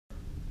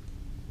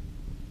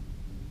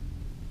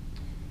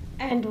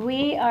And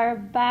we are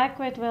back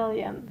with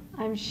William.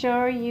 I'm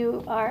sure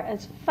you are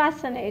as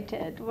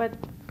fascinated with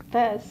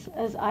this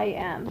as I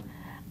am.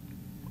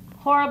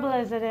 Horrible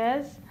as it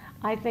is,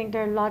 I think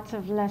there are lots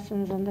of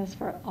lessons in this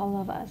for all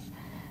of us.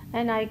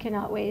 And I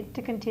cannot wait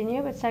to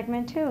continue with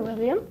segment 2.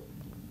 William,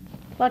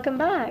 welcome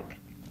back.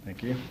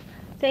 Thank you.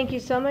 Thank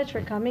you so much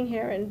for coming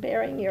here and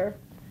bearing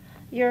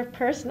your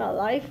personal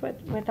life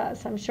with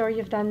us. I'm sure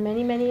you've done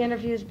many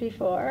interviews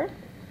before.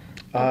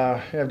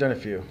 Yeah, I've done a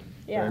few.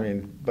 Yeah.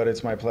 But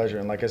it's my pleasure.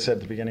 And like I said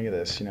at the beginning of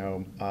this,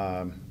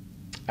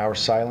 our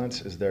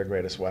silence is their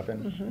greatest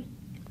weapon.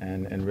 Mm-hmm.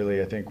 And really,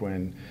 I think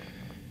when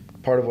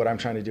part of what I'm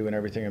trying to do and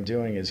everything I'm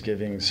doing is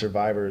giving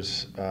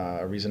survivors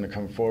a reason to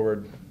come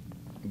forward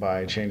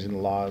by changing the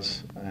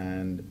laws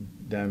and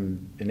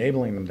them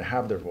enabling them to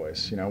have their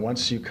voice.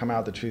 Once you come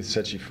out, the truth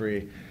sets you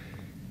free.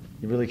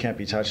 You really can't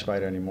be touched by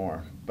it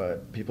anymore.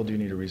 But people do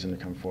need a reason to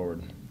come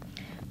forward.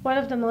 One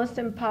of the most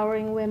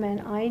empowering women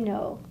I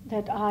know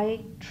that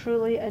I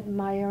truly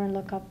admire and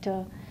look up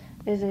to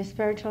is a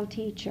spiritual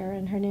teacher,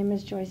 and her name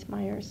is Joyce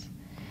Myers.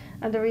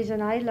 And the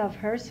reason I love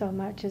her so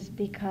much is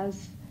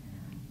because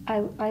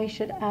I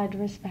should add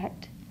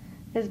respect,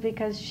 is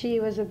because she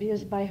was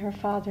abused by her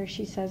father,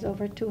 she says,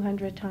 over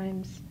 200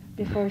 times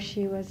before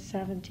she was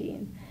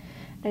 17.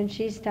 And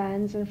she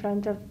stands in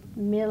front of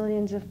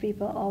millions of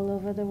people all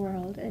over the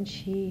world, and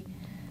she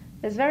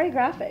is very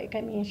graphic.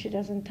 I mean, she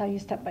doesn't tell you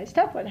step by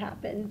step what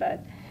happened,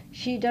 but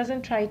she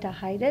doesn't try to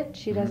hide it.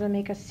 She doesn't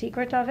make a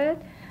secret of it,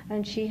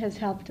 and she has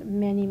helped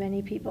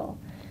many people.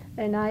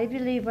 And I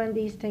believe when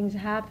these things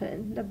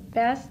happen, the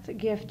best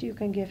gift you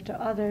can give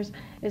to others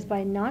is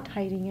by not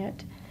hiding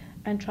it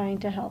and trying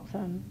to help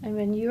them. And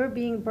when you're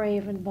being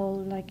brave and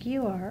bold like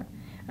you are,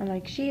 and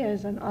like she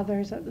is, and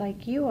others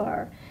like you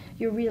are,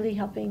 you're really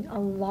helping a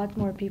lot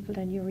more people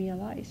than you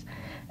realize,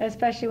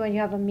 especially when you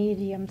have a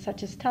medium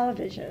such as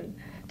television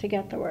to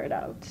get the word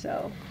out.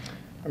 So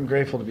I'm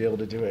grateful to be able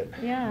to do it.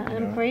 Yeah, and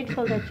I'm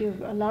grateful that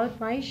you've allowed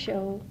my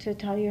show to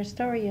tell your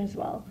story as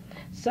well.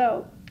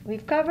 So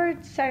we've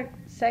covered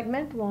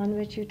segment 1,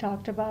 which you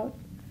talked about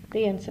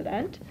the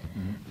incident.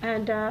 Mm-hmm.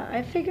 And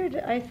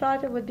I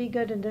thought it would be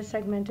good in this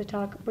segment to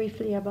talk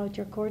briefly about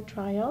your court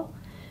trial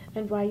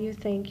and why you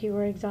think you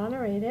were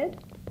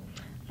exonerated.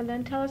 And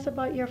then tell us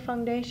about your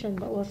foundation,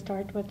 but we'll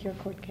start with your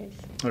court case.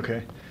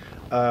 Okay.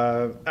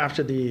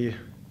 After the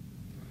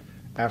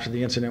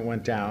incident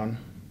went down,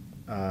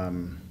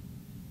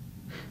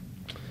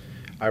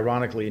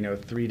 ironically,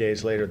 3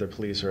 days later, the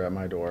police are at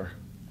my door.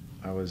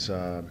 I was,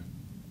 I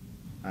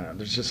don't know,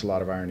 there's just a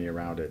lot of irony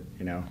around it,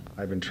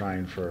 I've been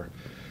trying for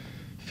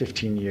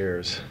 15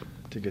 years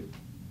to get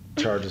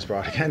charges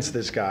brought against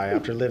this guy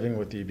after living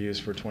with the abuse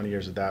for 20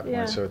 years at that point.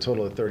 Yeah. So a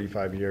total of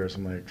 35 years.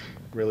 I'm like,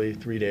 really?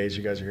 3 days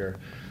you guys are here?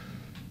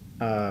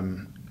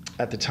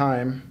 At the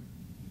time,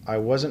 I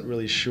wasn't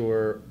really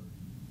sure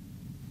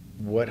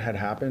what had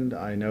happened.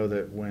 I know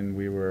that when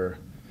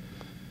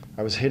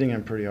I was hitting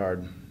him pretty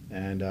hard,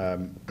 and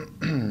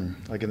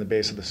like in the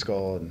base of the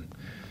skull, and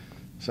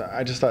so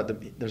I just thought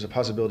that there's a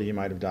possibility he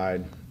might have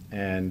died.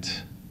 And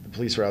the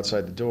police were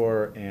outside the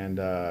door, and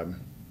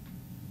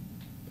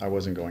I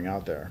wasn't going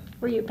out there.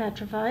 Were you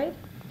petrified?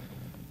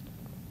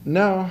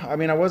 No, I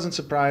mean, I wasn't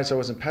surprised. I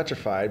wasn't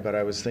petrified, but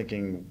I was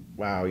thinking,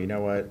 wow, you know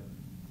what?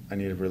 I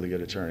need a really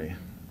good attorney.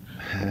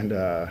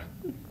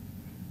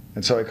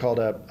 And so I called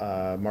up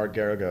Mark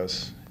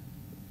Garagos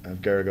of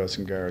Garagos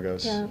and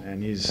Garagos, yeah.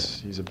 And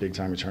he's a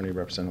big-time attorney,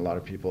 representing a lot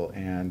of people.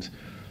 And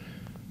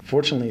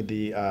fortunately,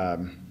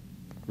 the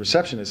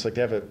receptionist, like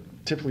they have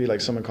typically like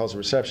someone calls a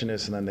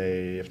receptionist, and then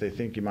if they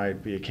think you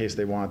might be a case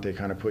they want, they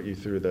kind of put you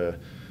through the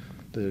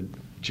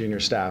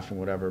junior staff and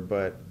whatever.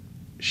 But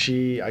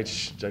I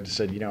just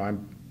said,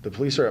 the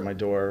police are at my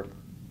door.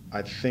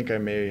 I think I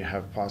may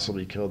have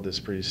possibly killed this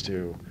priest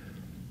who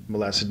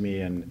molested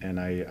me, and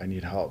I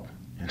need help.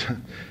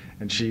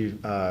 And she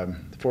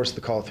forced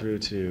the call through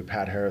to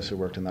Pat Harris, who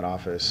worked in that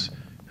office,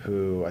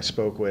 who I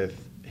spoke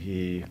with.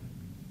 He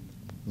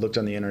looked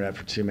on the internet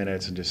for 2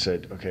 minutes and just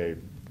said, okay,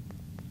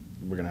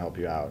 we're going to help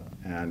you out.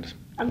 And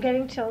I'm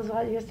getting chills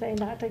while you're saying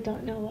that. I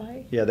don't know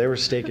why. Yeah, they were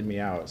staking me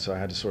out, so I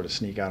had to sort of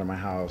sneak out of my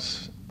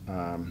house.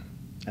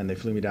 And they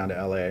flew me down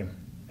to LA.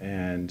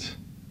 And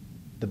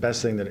the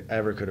best thing that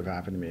ever could have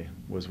happened to me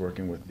was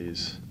working with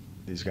these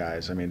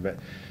guys. I mean, but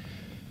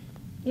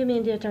you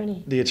mean the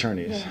attorney? The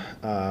attorneys.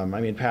 Yeah.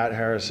 I mean, Pat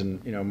Harris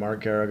and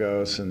Mark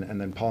Garagos,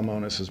 and then Paul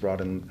Monis was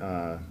brought in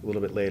a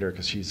little bit later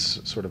because he's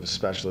sort of a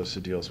specialist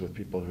who deals with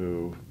people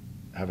who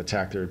have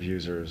attacked their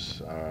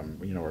abusers,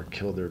 or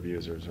killed their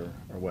abusers or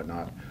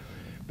whatnot.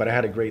 But I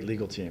had a great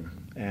legal team,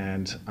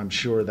 and I'm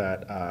sure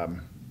that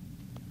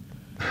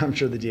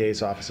the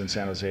DA's office in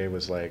San Jose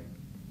was like,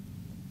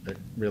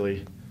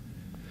 really.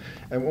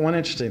 And one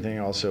interesting thing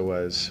also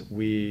was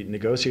we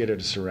negotiated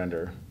a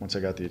surrender once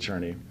I got the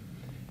attorney.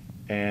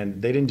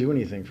 And they didn't do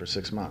anything for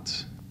 6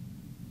 months.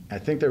 I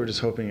think they were just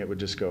hoping it would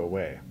just go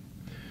away.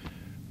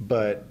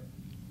 But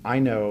I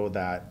know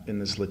that in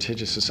this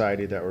litigious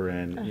society that we're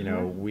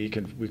in, we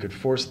could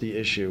force the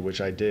issue,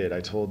 which I did.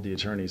 I told the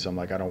attorneys, I'm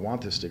like, I don't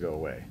want this to go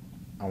away.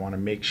 I want to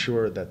make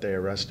sure that they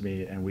arrest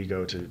me and we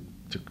go to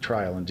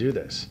trial and do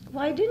this.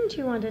 Why didn't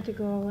you want it to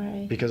go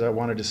away? Because I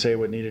wanted to say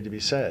what needed to be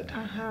said.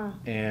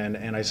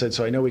 And I said,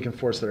 so I know we can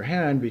force their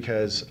hand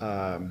because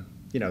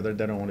you know, they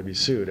don't want to be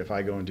sued if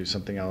I go and do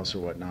something else or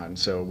whatnot. And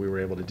so we were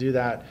able to do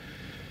that.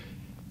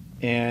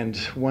 And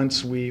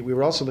once we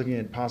were also looking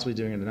at possibly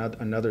doing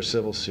another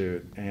civil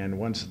suit. And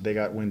once they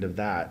got wind of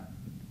that,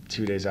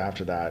 2 days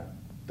after that,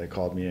 they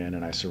called me in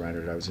and I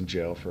surrendered. I was in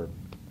jail for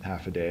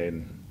half a day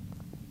and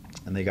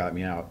they got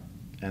me out.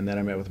 And then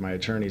I met with my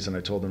attorneys and I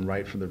told them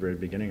right from the very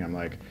beginning, I'm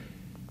like,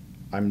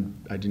 I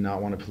do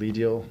not want a plea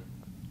deal.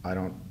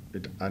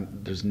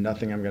 There's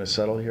nothing I'm going to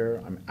settle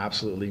here. I'm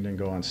absolutely going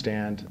to go on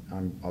stand.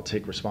 I'll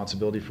take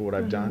responsibility for what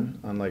I've done,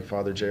 unlike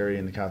Father Jerry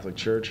in the Catholic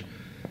Church.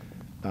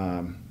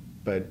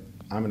 But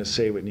I'm going to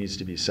say what needs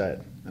to be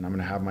said, and I'm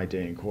going to have my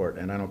day in court,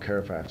 and I don't care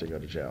if I have to go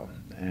to jail.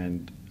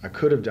 And I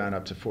could have done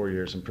up to 4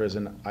 years in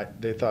prison.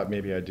 They thought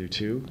maybe I'd do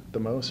 2 the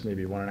most,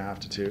 maybe 1.5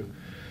 to 2.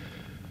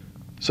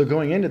 So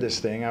going into this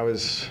thing, I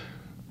was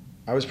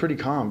pretty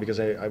calm because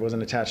I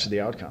wasn't attached to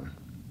the outcome.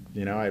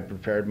 You know, I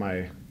prepared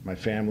my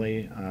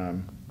family.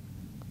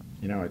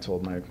 You know, I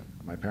told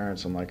my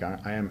parents, I'm like, I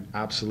am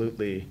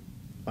absolutely,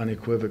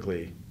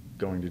 unequivocally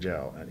going to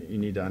jail. You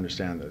need to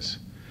understand this.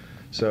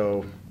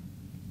 So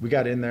we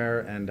got in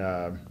there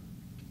and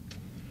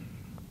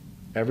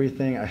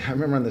everything, I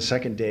remember on the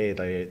second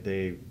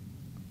day,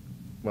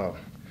 well,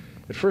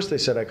 at first they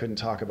said I couldn't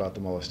talk about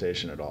the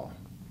molestation at all.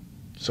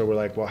 So we're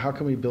like, well, how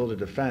can we build a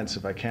defense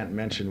if I can't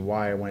mention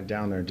why I went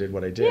down there and did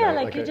what I did? Yeah,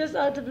 like you just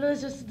out of the blue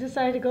just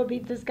decided to go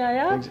beat this guy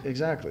up?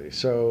 Exactly.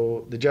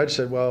 So the judge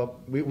said, well,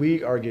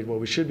 we argued, well,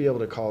 we should be able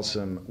to call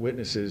some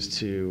witnesses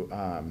to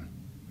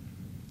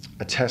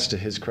attest to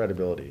his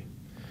credibility.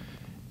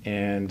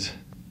 And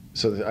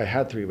so I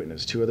had 3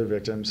 witnesses, 2 other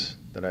victims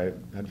that I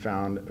had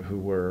found who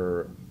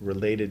were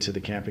related to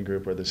the camping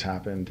group where this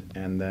happened,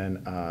 and then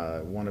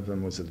one of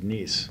them was the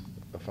niece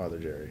of Father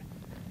Jerry.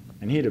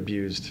 And he had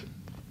abused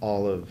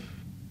all of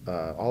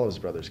his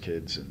brother's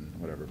kids and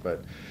whatever,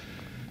 but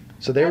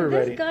so they were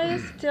ready. This guy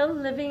is still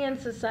living in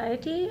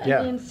society? Yeah.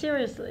 I mean,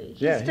 seriously,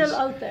 he's still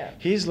out there.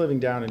 He's living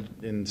down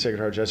in Sacred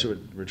Heart Jesuit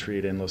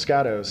Retreat in Los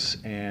Gatos,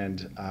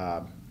 and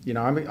you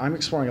know, I'm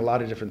exploring a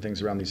lot of different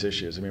things around these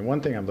issues. I mean,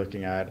 one thing I'm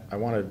looking at,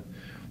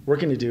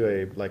 working to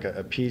do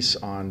a piece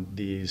on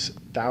these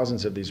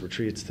thousands of these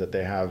retreats that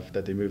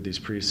they move these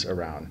priests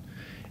around,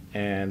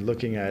 and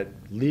looking at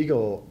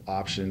legal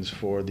options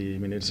for the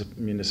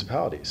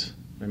municipalities.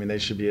 I mean, they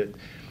should be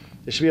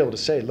able to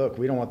say, look,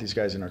 we don't want these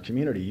guys in our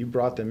community. You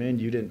brought them in,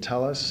 you didn't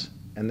tell us.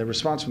 And the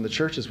response from the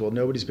church is, well,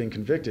 nobody's been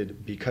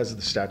convicted because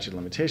the statute of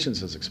limitations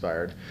has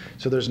expired.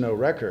 So there's no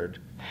record,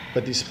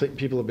 but these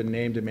people have been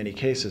named in many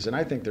cases. And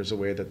I think there's a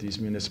way that these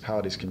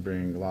municipalities can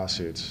bring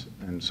lawsuits.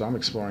 And so I'm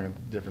exploring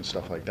different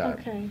stuff like that.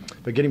 Okay.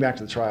 But getting back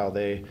to the trial,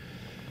 they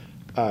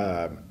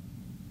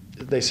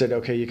said,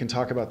 okay, you can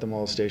talk about the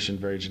molestation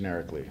very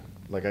generically.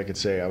 Like I could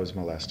say I was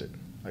molested.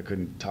 I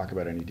couldn't talk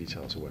about any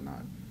details or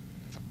whatnot.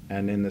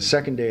 And in the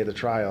second day of the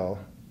trial,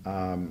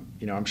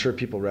 you know, I'm sure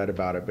people read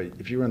about it, but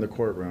if you were in the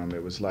courtroom,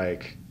 it was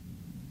like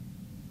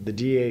the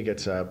DA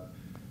gets up,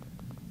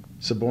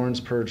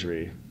 suborns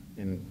perjury,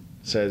 and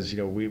says, you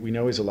know, we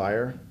know he's a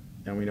liar,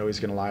 and we know he's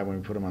going to lie when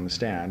we put him on the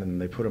stand,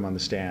 and they put him on the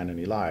stand, and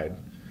he lied.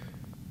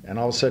 And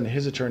all of a sudden,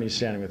 his attorney's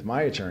standing with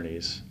my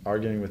attorneys,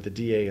 arguing with the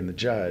DA and the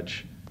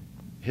judge.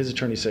 His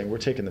attorney's saying, we're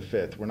taking the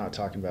fifth. We're not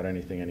talking about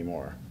anything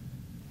anymore.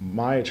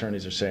 My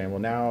attorneys are saying, well,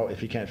 now if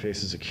he can't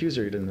face his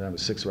accuser, he doesn't have a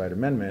Sixth Right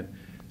Amendment,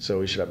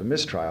 so he should have a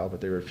mistrial, but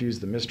they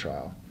refused the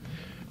mistrial.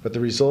 But the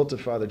result of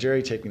Father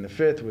Jerry taking the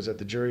fifth was that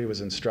the jury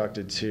was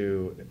instructed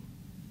to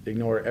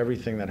ignore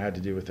everything that had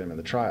to do with him in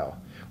the trial,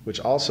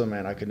 which also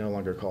meant I could no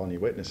longer call any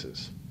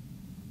witnesses.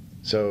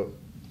 So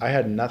I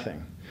had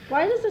nothing.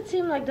 Why does it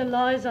seem like the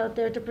law is out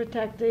there to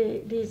protect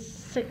these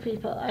sick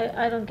people?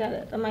 I don't get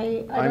it. I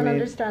don't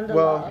understand the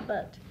law,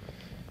 but...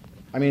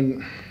 I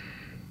mean,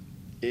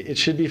 it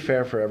should be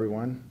fair for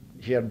everyone.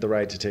 He had the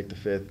right to take the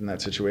fifth in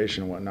that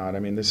situation and whatnot. I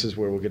mean, this is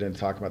where we'll get into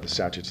talk about the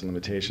statutes and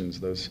limitations.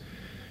 Those,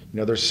 you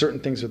know, there's certain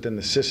things within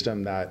the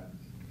system that,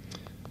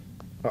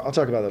 I'll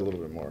talk about that a little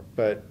bit more,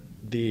 but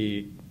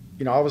you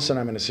know, all of a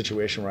sudden I'm in a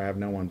situation where I have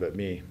no one but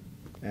me.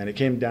 And it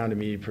came down to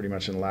me pretty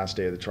much in the last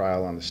day of the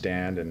trial on the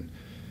stand, and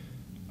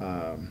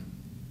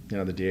you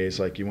know, the DA's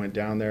like, you went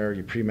down there,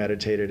 you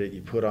premeditated it,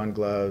 you put on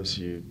gloves,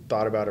 you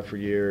thought about it for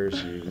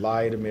years, you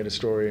lied and made a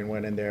story and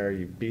went in there,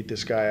 you beat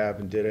this guy up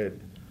and did it.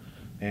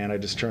 And I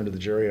just turned to the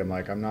jury, I'm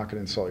like, I'm not going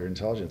to insult your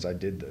intelligence, I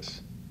did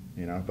this,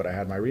 you know, but I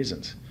had my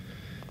reasons.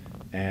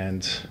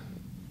 And,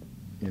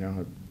 you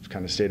know,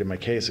 kind of stated my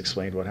case,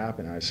 explained what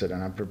happened. And I said,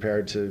 and I'm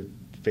prepared to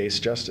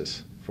face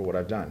justice for what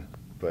I've done.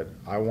 But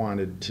I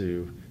wanted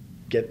to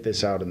get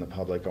this out in the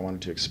public. I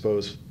wanted to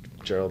expose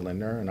Jerold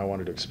Lindner, and I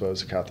wanted to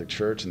expose the Catholic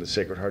Church and the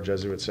Sacred Heart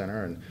Jesuit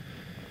Center, and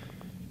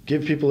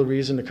give people a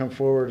reason to come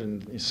forward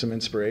and some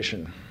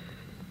inspiration,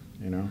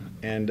 you know.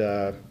 And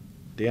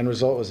the end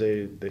result was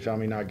they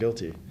found me not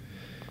guilty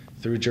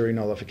through jury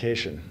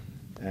nullification.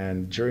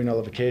 And jury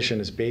nullification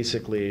is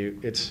basically,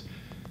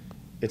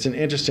 it's an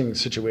interesting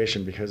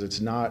situation because it's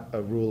not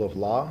a rule of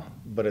law,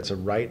 but it's a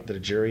right that a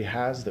jury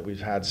has that we've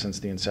had since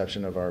the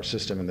inception of our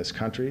system in this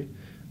country.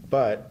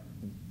 But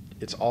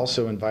it's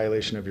also in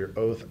violation of your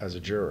oath as a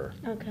juror.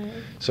 Okay.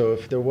 So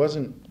if there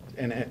wasn't,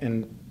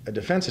 and a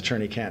defense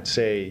attorney can't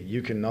say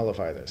you can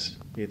nullify this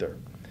either.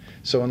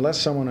 So unless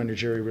someone on your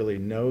jury really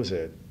knows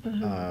it,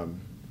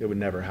 it would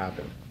never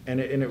happen. And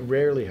it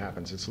rarely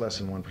happens. It's less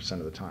than 1%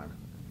 of the time.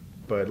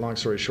 But long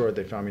story short,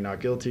 they found me not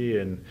guilty,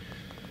 and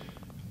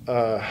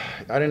I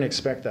didn't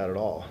expect that at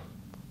all.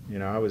 You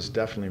know, I was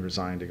definitely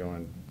resigned to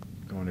going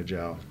to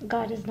jail.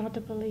 God is not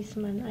a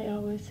policeman. I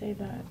always say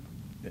that.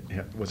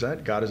 Was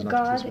that? God is not a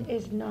policeman? God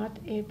is not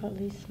a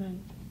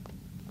policeman.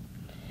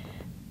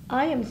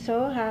 I am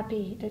so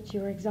happy that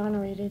you were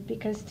exonerated,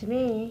 because to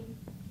me,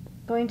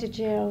 going to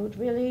jail would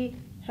really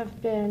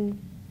have been,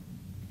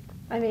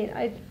 I mean,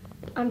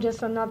 I'm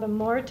just another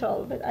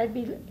mortal, but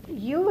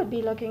you would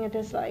be looking at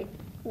this like,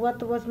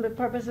 what was the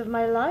purpose of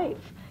my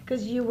life?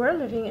 Because you were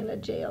living in a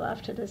jail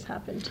after this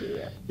happened to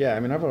you. Yeah, I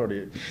mean, I've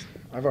already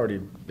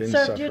been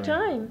served suffering. your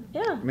time.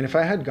 Yeah. I mean, if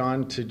I had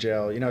gone to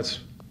jail, you know,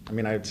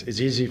 it's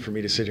easy for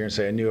me to sit here and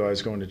say I knew I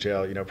was going to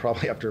jail. You know,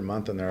 probably after a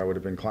month in there, I would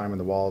have been climbing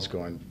the walls,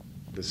 going,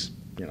 this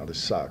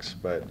sucks.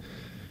 But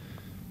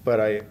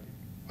I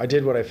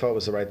did what I felt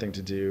was the right thing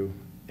to do,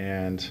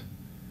 and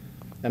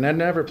I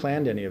never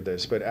planned any of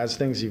this. But as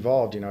things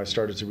evolved, you know, I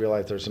started to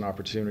realize there's an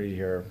opportunity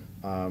here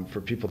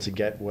for people to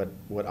get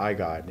what I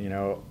got. You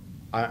know,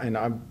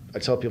 I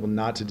tell people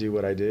not to do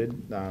what I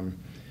did.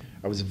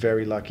 I was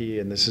very lucky,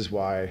 and this is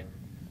why.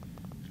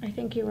 I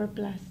think you were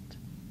blessed.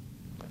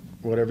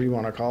 Whatever you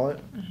want to call it.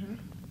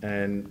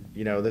 And,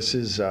 you know, this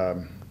is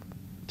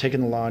taking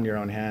the law in your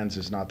own hands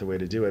is not the way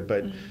to do it.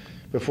 But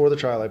before the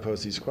trial, I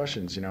posed these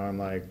questions. You know, I'm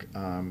like,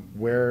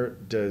 where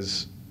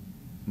does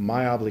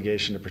my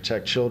obligation to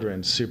protect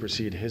children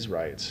supersede his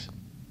rights?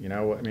 You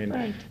know, I mean,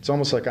 It's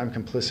almost like I'm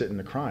complicit in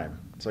the crime.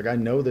 It's like I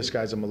know this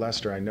guy's a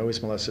molester. I know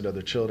he's molested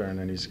other children,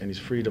 and he's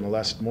free to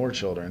molest more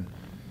children.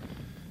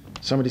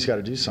 Somebody's got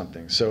to do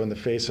something. So in the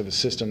face of a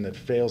system that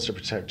fails to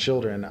protect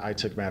children, I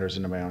took matters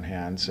into my own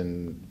hands,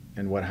 and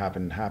what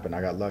happened.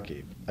 I got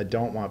lucky. I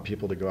don't want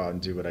people to go out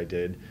and do what I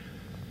did.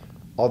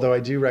 Although I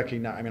do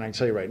recognize, I mean, I can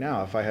tell you right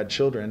now, if I had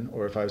children,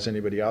 or if I was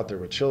anybody out there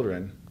with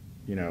children,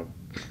 you know,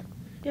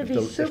 if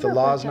the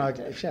law's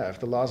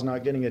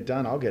not getting it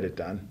done, I'll get it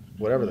done,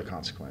 whatever the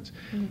consequence.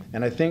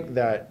 And I think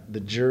that the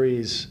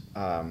jury's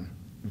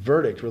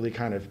verdict really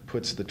kind of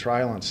puts the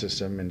trial on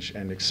system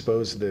and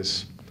exposed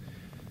this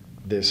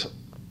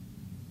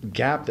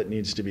gap that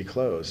needs to be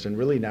closed. And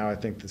really now I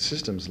think the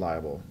system's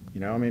liable. You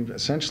know, I mean,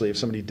 essentially, if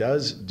somebody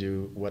does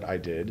do what I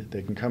did,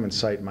 they can come and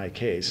cite my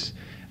case.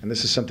 And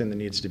this is something that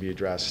needs to be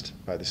addressed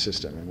by the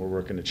system, and we're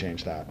working to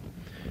change that.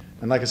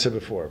 And like I said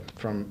before,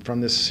 from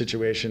this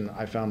situation,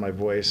 I found my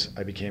voice,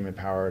 I became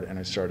empowered, and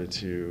I started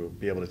to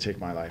be able to take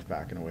my life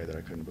back in a way that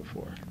I couldn't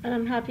before. And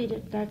I'm happy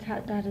that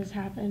has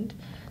happened.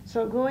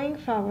 So going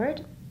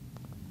forward,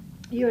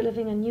 you're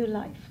living a new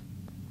life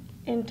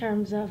in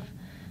terms of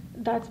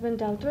that's been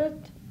dealt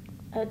with.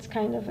 It's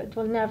kind of, it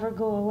will never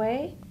go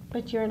away,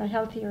 but you're in a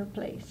healthier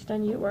place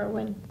than you were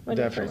when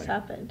it first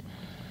happened.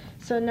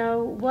 So now,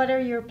 what are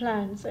your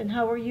plans, and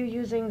how are you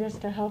using this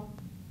to help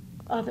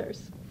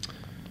others?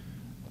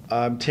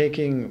 I'm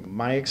taking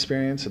my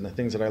experience and the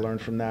things that I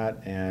learned from that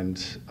and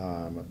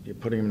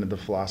putting them into the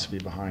philosophy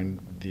behind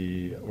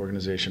the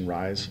organization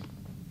RISE.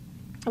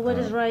 What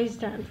does RISE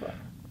stand for?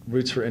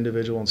 Roots for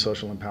Individual and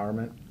Social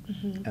Empowerment.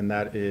 And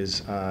that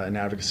is an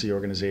advocacy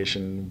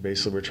organization.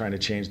 Basically, we're trying to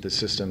change the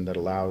system that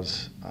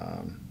allows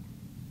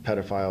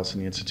pedophiles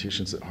and the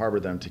institutions that harbor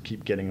them to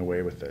keep getting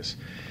away with this.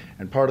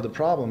 And part of the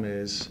problem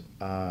is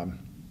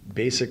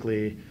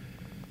basically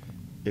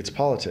it's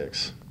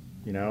politics,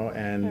 you know,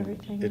 and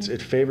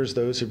it favors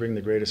those who bring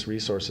the greatest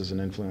resources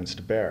and influence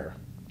to bear,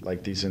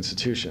 like these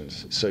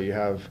institutions. So you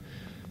have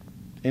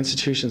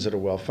institutions that are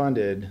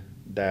well-funded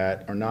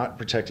that are not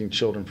protecting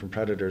children from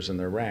predators in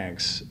their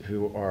ranks,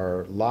 who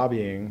are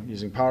lobbying,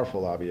 using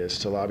powerful lobbyists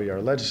to lobby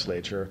our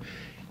legislature,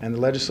 and the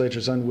legislature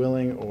is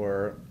unwilling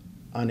or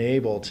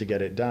unable to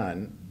get it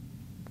done,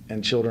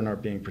 and children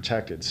aren't being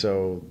protected.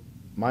 So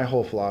my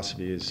whole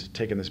philosophy is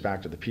taking this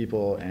back to the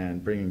people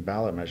and bringing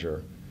ballot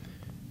measure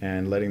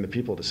and letting the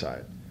people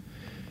decide.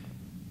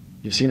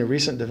 You've seen a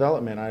recent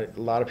development. A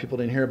lot of people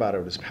didn't hear about it.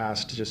 It was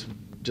passed just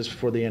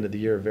before the end of the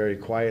year very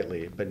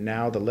quietly, but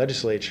now the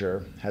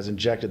legislature has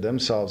injected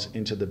themselves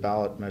into the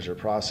ballot measure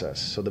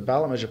process. So the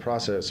ballot measure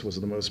process was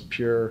the most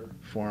pure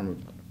form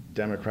of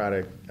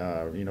democratic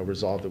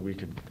resolve that we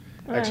could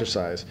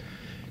exercise.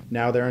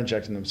 Now they're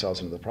injecting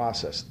themselves into the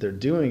process. They're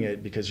doing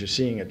it because you're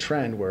seeing a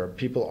trend where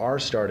people are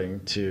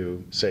starting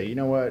to say, you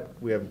know what,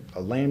 we have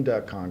a lame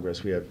duck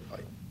Congress,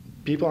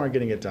 people aren't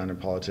getting it done in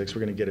politics,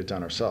 we're going to get it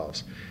done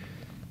ourselves.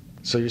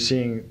 So you're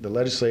seeing the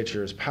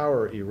legislature's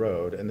power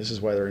erode, and this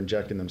is why they're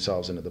injecting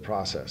themselves into the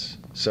process.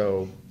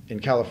 So in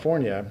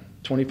California,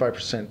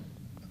 25%,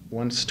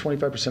 once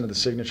 25% of the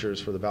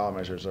signatures for the ballot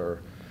measures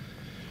are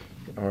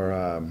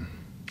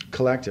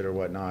collected or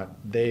whatnot,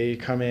 they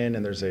come in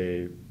and there's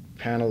a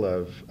panel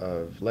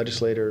of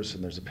legislators,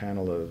 and there's a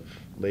panel of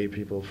lay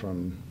people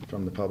from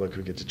the public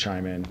who get to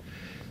chime in.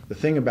 The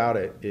thing about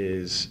it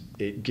is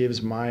it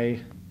gives my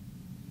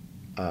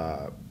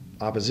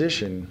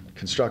opposition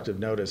constructive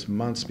notice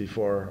months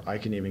before I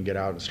can even get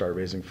out and start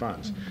raising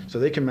funds. Mm-hmm. So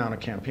they can mount a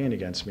campaign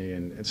against me,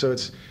 and so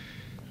it's.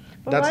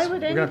 But why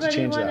would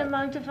anybody want to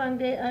mount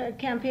a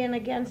campaign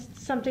against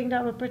something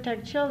that would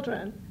protect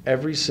children?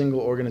 Every single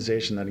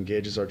organization that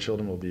engages our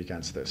children will be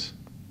against this.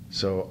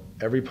 So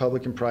every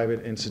public and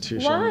private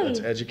institution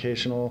that's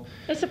educational.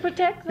 It's to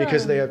protect them.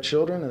 Because they have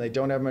children and they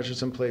don't have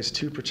measures in place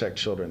to protect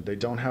children. They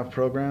don't have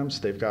programs.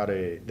 They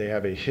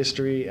have a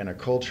history and a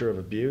culture of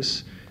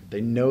abuse. They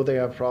know they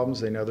have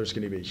problems. They know there's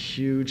going to be a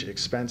huge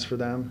expense for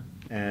them,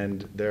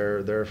 and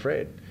they're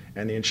afraid.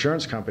 And the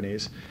insurance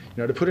companies,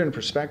 to put it in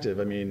perspective,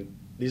 I mean,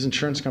 these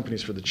insurance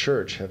companies for the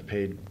church have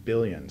paid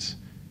billions.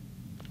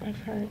 I've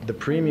heard. The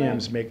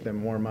premiums make them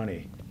more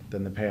money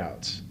than the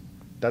payouts.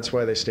 That's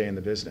why they stay in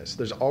the business.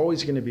 There's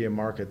always going to be a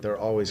market. They're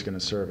always going to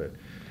serve it.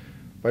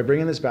 By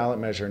bringing this ballot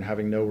measure and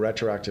having no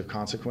retroactive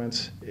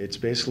consequence, it's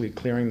basically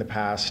clearing the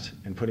past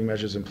and putting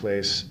measures in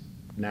place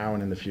now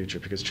and in the future,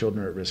 because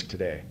children are at risk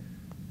today.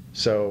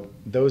 So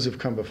those who've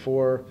come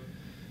before,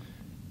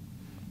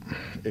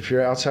 if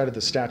you're outside of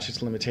the statutes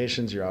of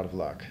limitations, you're out of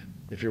luck.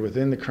 If you're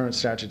within the current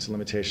statutes of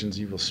limitations,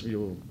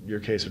 your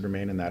case would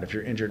remain in that. If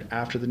you're injured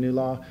after the new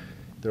law,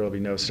 there will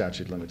be no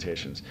statute of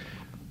limitations.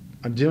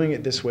 I'm doing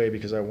it this way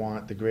because I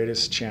want the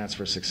greatest chance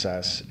for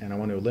success, and I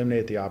want to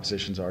eliminate the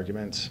opposition's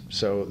arguments.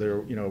 So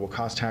it will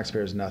cost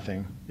taxpayers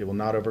nothing. It will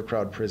not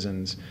overcrowd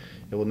prisons.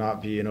 It will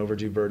not be an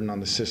overdue burden on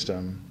the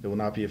system. It will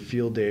not be a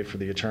field day for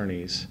the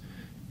attorneys.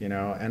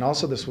 And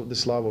also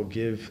this law will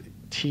give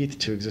teeth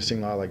to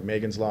existing law like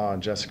Megan's Law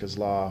and Jessica's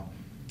Law,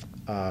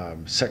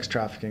 sex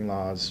trafficking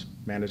laws,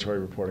 mandatory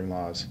reporting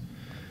laws.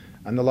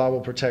 And the law will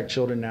protect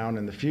children now and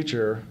in the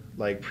future,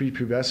 like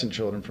prepubescent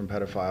children from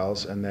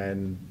pedophiles, and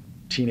then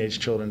teenage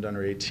children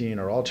under 18,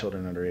 or all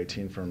children under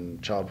 18, from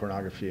child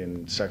pornography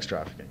and sex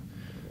trafficking.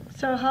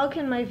 So how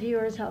can my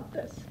viewers help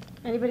this?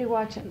 Anybody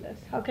watching this,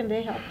 how can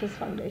they help this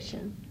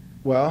foundation?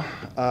 Well,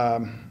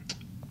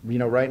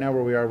 right now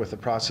where we are with the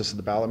process of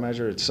the ballot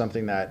measure, it's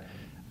something that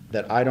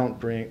I don't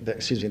bring,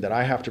 that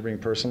I have to bring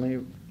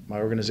personally. My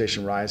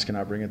organization RISE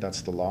cannot bring it,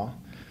 that's the law.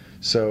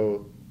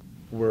 So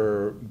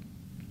we're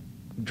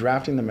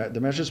drafting the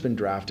measure's been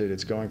drafted,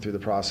 it's going through the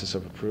process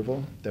of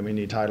approval. Then we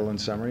need title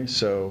and summary.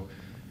 So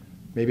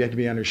maybe I could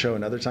be on your show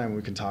another time and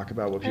we can talk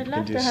about what people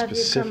can do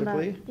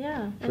specifically.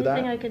 Yeah,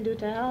 anything I can do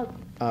to help.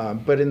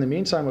 But in the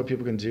meantime, what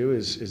people can do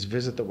is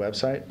visit the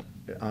website.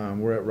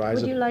 We're at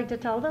RISE. Would you like to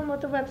tell them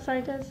what the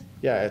website is?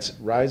 Yeah, it's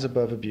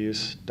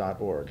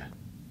riseaboveabuse.org.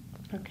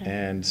 Okay.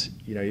 And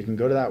you can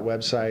go to that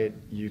website,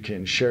 you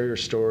can share your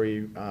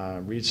story,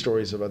 read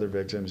stories of other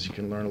victims, you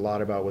can learn a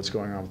lot about what's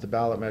going on with the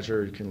ballot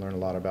measure, you can learn a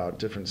lot about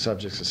different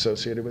subjects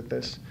associated with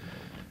this.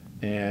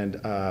 And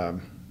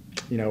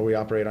we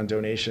operate on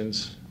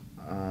donations.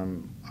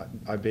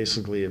 I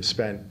basically have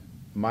spent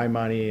my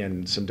money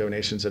and some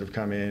donations that have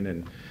come in,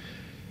 and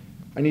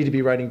I need to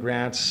be writing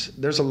grants.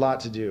 There's a lot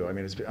to do. I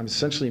mean, I'm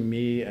essentially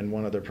me and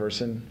one other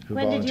person who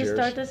volunteers. When did you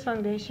start this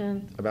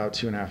foundation? About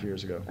 2.5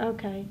 years ago.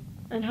 Okay.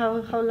 And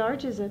how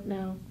large is it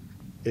now?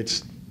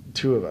 It's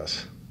 2 of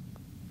us,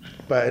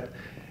 but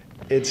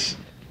it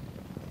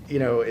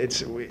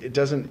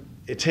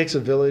takes a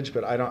village,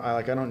 but I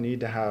don't need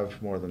to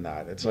have more than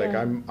that. It's like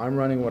I'm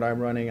running what I'm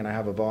running, and I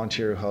have a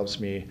volunteer who helps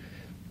me,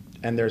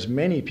 and there's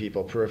many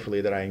people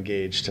peripherally that I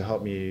engage to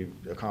help me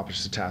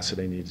accomplish the tasks that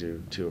I need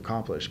to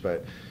accomplish.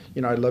 But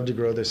I'd love to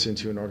grow this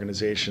into an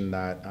organization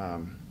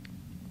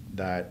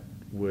that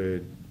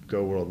would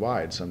go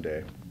worldwide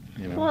someday.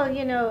 Well,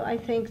 I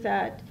think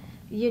that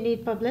you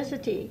need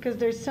publicity, because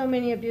there's so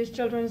many abused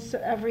children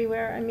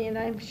everywhere. I mean,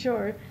 I'm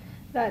sure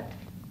that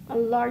a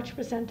large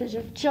percentage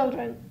of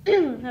children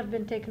have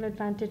been taken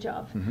advantage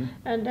of. Mm-hmm.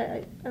 And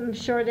I'm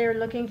sure they're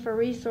looking for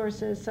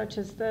resources such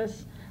as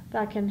this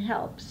that can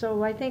help.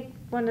 So I think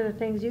one of the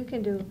things you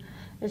can do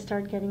is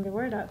start getting the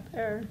word out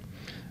there.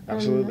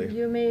 Absolutely. And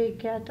you may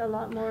get a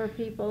lot more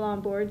people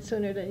on board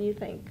sooner than you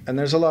think. And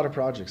there's a lot of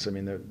projects,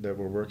 that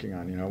we're working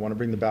on. I want to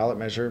bring the ballot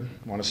measure.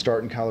 I want to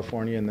start in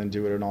California and then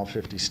do it in all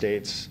 50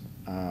 states.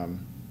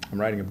 I'm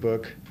writing a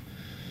book.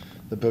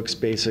 The book's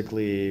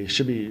basically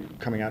should be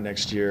coming out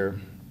next year.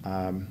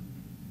 I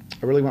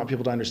really want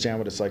people to understand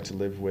what it's like to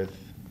live with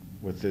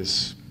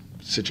this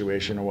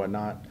situation or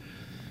whatnot.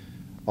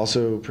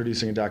 Also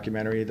producing a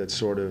documentary that's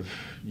sort of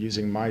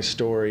using my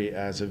story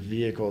as a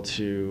vehicle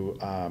to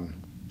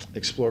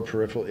explore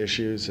peripheral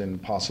issues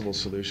and possible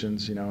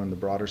solutions, in the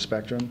broader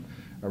spectrum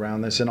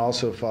around this, and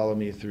also follow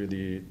me through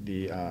the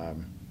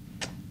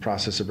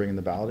process of bringing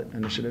the ballot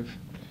initiative.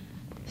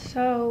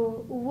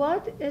 So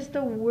what is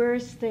the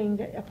worst thing,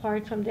 that,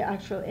 apart from the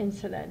actual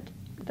incident,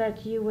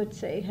 that you would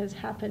say has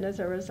happened as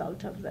a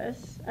result of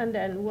this? And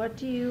then what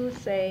do you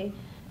say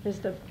is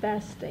the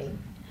best thing?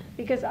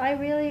 Because I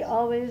really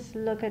always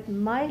look at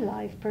my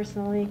life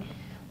personally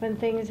when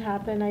things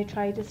happen, I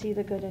try to see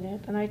the good in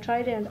it, and I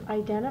try to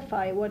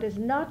identify what is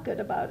not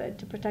good about it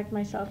to protect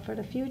myself for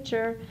the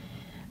future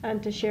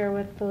and to share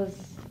with those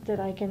that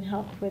I can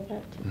help with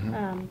it.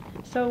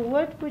 So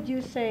what would you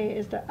say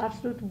is the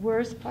absolute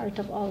worst part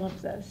of all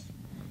of this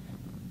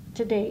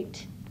to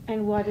date,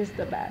 and what is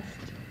the best?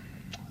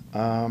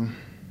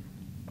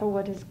 Or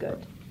what is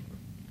good?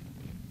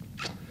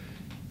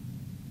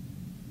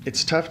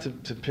 It's tough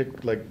to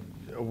pick like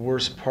a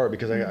worst part,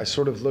 because I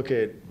sort of look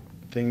at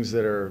things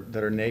that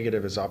are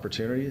negative as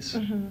opportunities.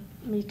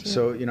 Me too.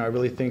 So I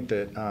really think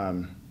that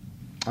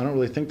I don't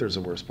really think there's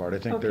a worst part. I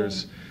think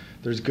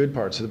there's good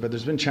parts, but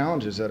there's been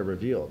challenges that are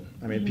revealed.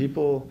 I mean,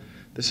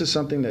 this is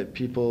something that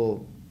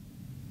people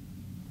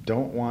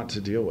don't want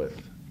to deal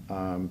with.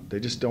 They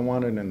just don't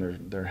want it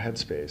in their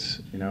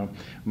headspace.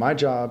 My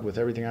job with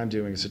everything I'm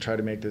doing is to try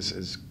to make this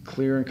as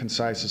clear and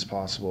concise as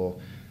possible,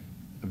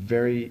 a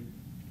very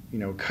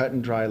cut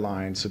and dry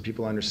line, so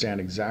people understand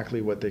exactly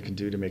what they can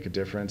do to make a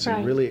difference. Right.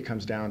 And really it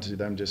comes down to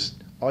them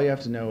just, all you have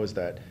to know is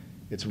that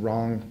it's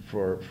wrong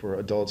for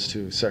adults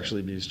to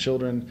sexually abuse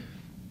children.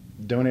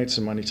 Donate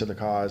some money to the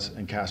cause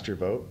and cast your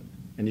vote.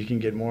 And you can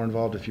get more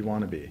involved if you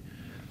want to be.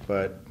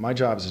 But my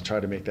job is to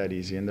try to make that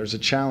easy. And there's a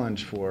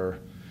challenge for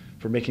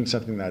making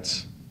something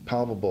that's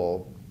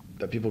palpable,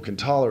 that people can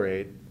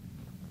tolerate,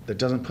 that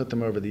doesn't put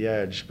them over the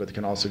edge, but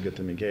can also get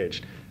them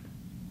engaged.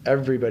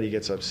 Everybody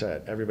gets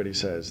upset. Everybody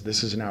says,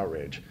 this is an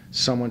outrage.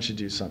 Someone should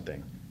do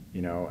something,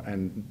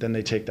 and then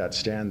they take that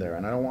stand there.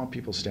 And I don't want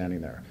people standing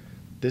there.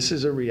 This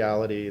is a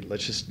reality.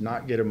 Let's just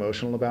not get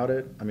emotional about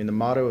it. I mean, the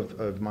motto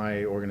of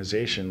my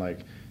organization,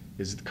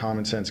 is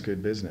common sense,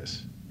 good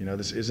business.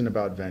 This isn't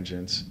about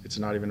vengeance. It's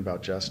not even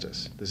about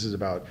justice. This is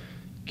about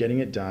getting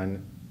it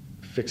done,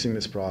 fixing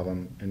this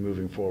problem, and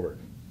moving forward.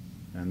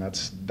 And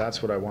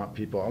that's what I want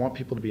people. I want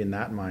people to be in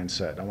that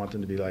mindset. I want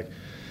them to be like,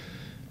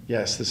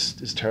 yes, this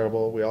is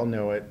terrible. We all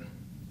know it,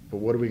 but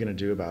what are we going to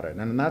do about it?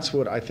 And that's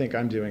what I think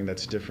I'm doing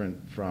that's different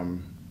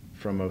from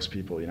most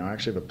people. I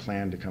actually have a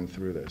plan to come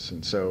through this.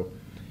 And so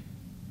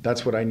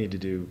that's what I need to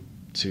do.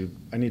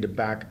 I need to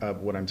back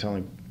up what I'm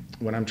telling.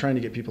 When I'm trying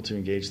to get people to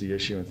engage the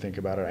issue and think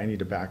about it, I need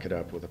to back it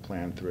up with a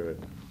plan through it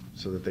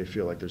so that they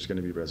feel like there's going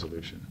to be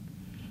resolution.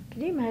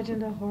 Can you imagine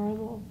the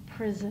horrible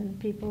prison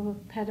people,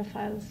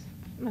 pedophiles,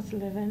 must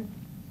live in?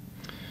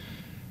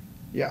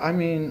 Yeah, I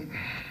mean,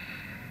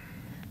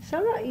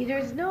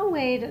 there's no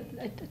way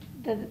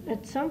that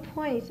at some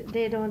point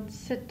they don't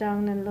sit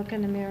down and look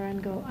in the mirror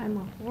and go, I'm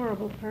a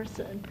horrible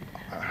person.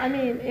 I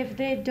mean, if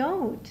they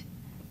don't,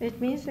 it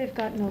means they've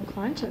got no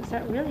conscience.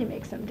 That really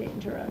makes them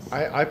dangerous.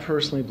 I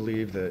personally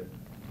believe that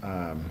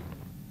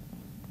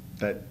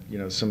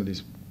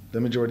the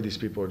majority of these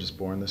people are just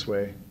born this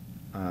way.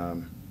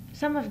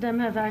 Some of them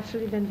have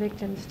actually been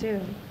victims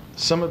too.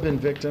 Some have been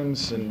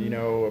victims,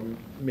 and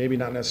maybe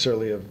not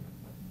necessarily of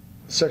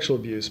sexual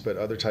abuse, but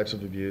other types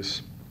of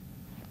abuse.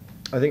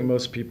 I think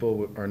most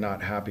people are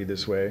not happy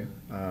this way,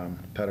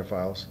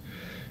 pedophiles.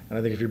 And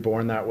I think if you're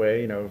born that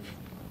way,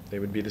 they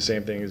would be the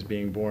same thing as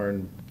being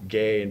born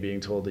gay and being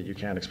told that you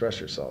can't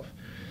express yourself.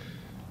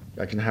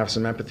 I can have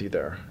some empathy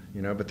there,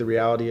 but the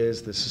reality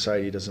is this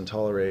society doesn't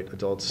tolerate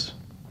adults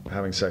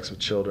having sex with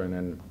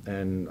children.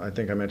 And I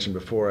think I mentioned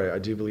before, I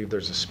do believe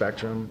there's a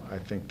spectrum. I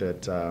think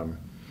that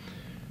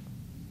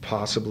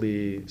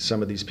possibly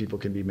some of these people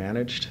can be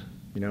managed,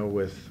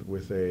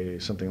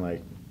 with something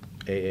like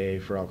AA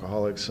for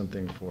alcoholics,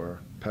 something for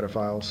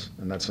pedophiles,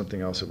 and that's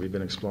something else that we've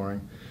been exploring.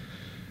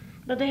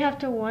 But they have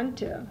to want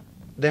to.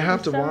 They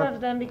have to want. Some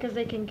of them, because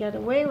they can get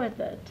away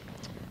with it.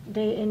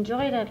 They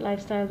enjoy that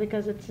lifestyle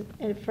because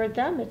for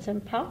them it's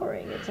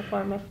empowering. It's a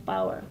form of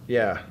power.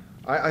 Yeah,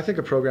 I think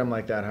a program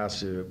like that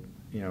has to,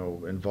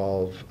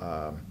 involve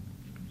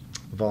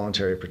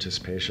voluntary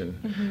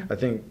participation. I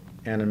think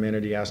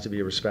anonymity has to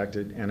be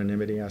respected.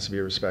 Anonymity has to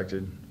be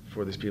respected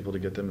for these people to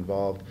get them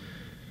involved.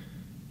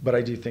 But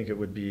I do think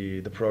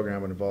the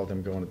program would involve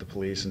them going to the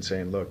police and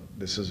saying, look,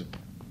 this is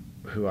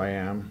who I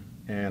am.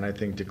 And I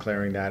think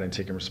declaring that and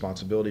taking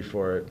responsibility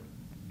for it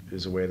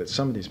is a way that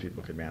some of these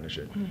people could manage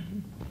it.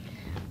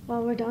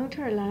 Well, we're down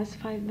to our last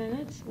 5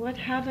 minutes. What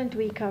haven't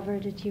we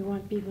covered that you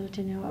want people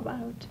to know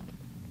about?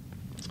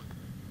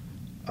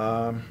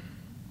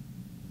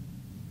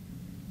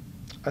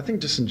 I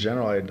think just in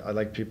general, I'd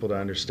like people to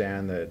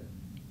understand that,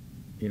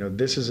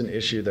 this is an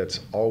issue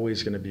that's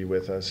always going to be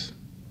with us.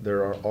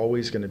 There are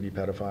always going to be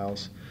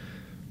pedophiles,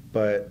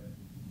 but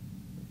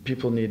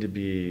people need to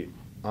be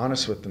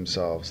honest with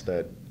themselves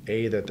that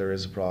A, that there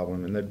is a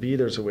problem, and that B,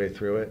 there's a way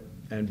through it,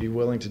 and be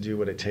willing to do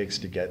what it takes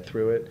to get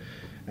through it,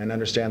 and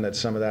understand that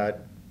some of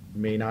that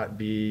may not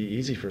be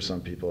easy for some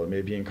people. It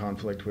may be in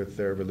conflict with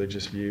their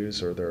religious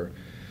views or their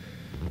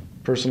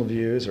personal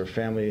views or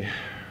family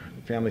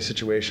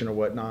situation or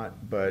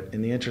whatnot, but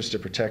in the interest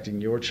of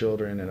protecting your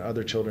children and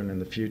other children in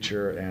the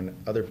future and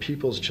other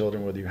people's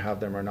children, whether you have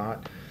them or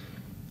not,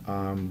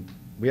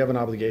 we have an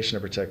obligation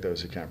to protect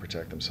those who can't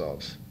protect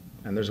themselves.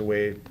 And there's a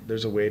way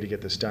to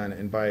get this done.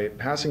 And by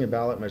passing a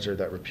ballot measure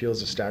that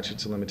repeals the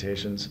statutes of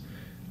limitations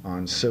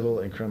on civil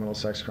and criminal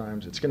sex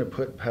crimes, it's going to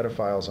put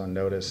pedophiles on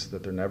notice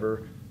that they're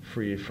never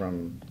free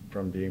from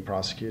being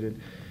prosecuted.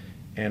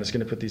 And it's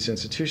going to put these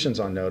institutions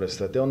on notice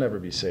that they'll never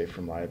be safe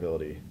from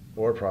liability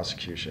or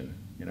prosecution,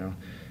 you know.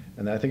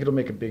 And I think it'll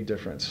make a big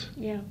difference.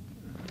 Yeah.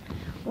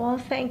 Well,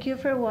 thank you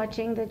for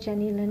watching the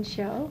Jennylyn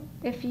Show.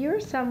 If you're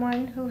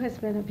someone who has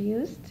been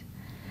abused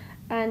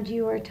and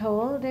you are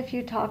told if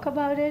you talk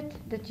about it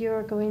that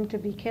you're going to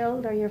be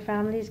killed or your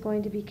family is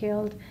going to be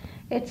killed,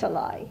 it's a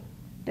lie.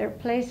 There are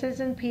places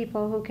and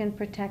people who can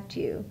protect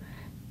you.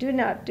 Do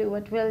not do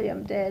what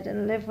William did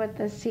and live with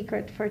this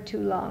secret for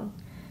too long.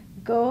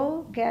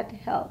 Go get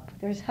help.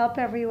 There's help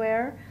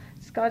everywhere.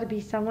 It's got to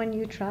be someone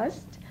you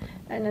trust.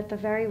 And at the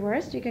very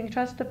worst, you can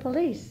trust the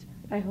police,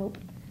 I hope.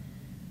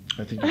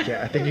 I think you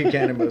can. I think you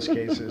can in most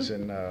cases.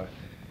 And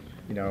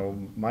you know,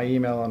 my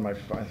email and I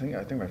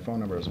think my phone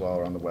number as well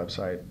are on the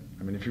website.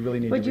 I mean, if you really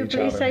need Would to reach out.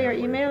 Would you please say your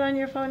email and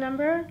your phone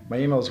number? My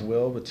email is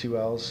will with 2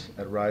 L's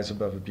at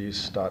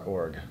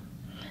riseaboveabuse.org.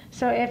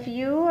 So if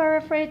you are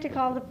afraid to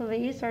call the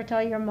police or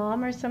tell your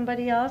mom or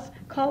somebody else,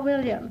 call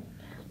William,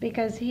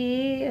 because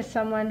he is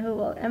someone who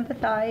will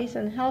empathize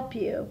and help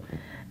you.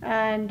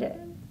 And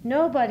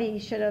nobody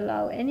should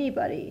allow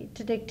anybody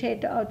to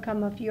dictate the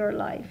outcome of your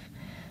life.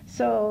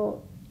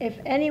 So if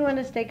anyone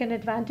has taken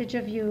advantage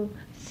of you,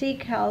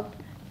 seek help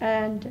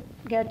and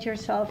get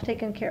yourself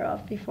taken care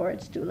of before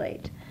it's too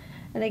late.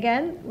 And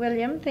again,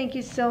 William, thank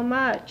you so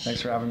much.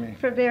 Thanks for having me.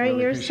 For bearing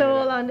your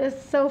soul on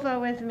this sofa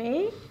with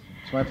me.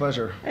 It's my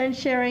pleasure. And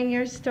sharing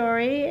your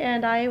story.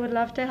 And I would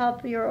love to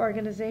help your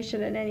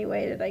organization in any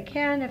way that I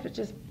can. If it's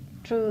just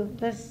through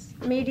this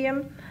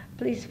medium,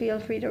 please feel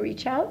free to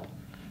reach out.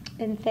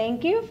 And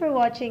thank you for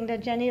watching the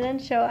Jennylyn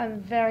Show. I'm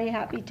very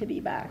happy to be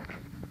back.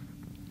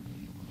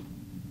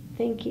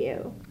 Thank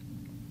you.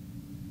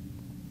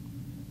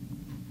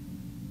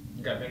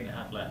 You got a minute and a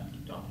half left.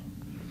 Keep talking.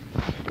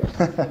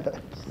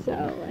 So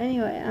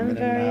anyway, I'm a minute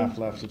very. and a half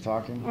left of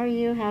talking. Are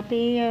you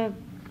happy?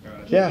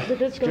 Yeah. Did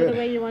this go good. the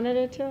way you wanted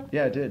it to?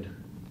 Yeah, it did.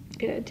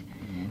 Good.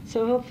 Mm-hmm.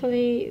 So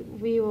hopefully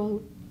we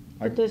will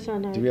put this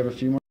on our. Do we have a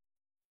few more?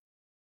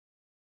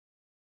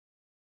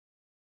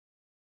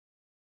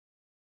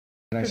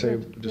 Can I say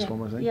just one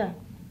more thing? Yeah.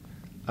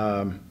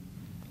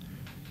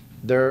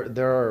 There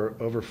are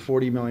over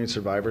 40 million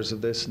survivors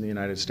of this in the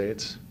United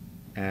States.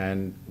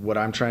 And what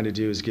I'm trying to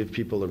do is give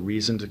people a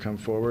reason to come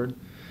forward.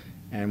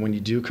 And when you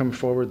do come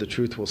forward, the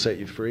truth will set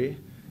you free.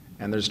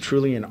 And there's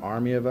truly an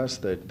army of us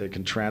that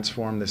can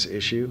transform this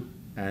issue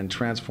and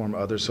transform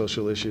other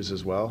social issues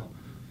as well.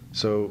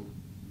 So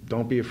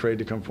don't be afraid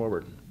to come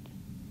forward.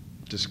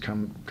 Just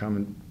come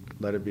and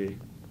let it be.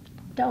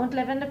 Don't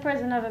live in the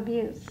prison of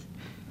abuse.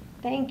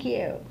 Thank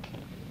you.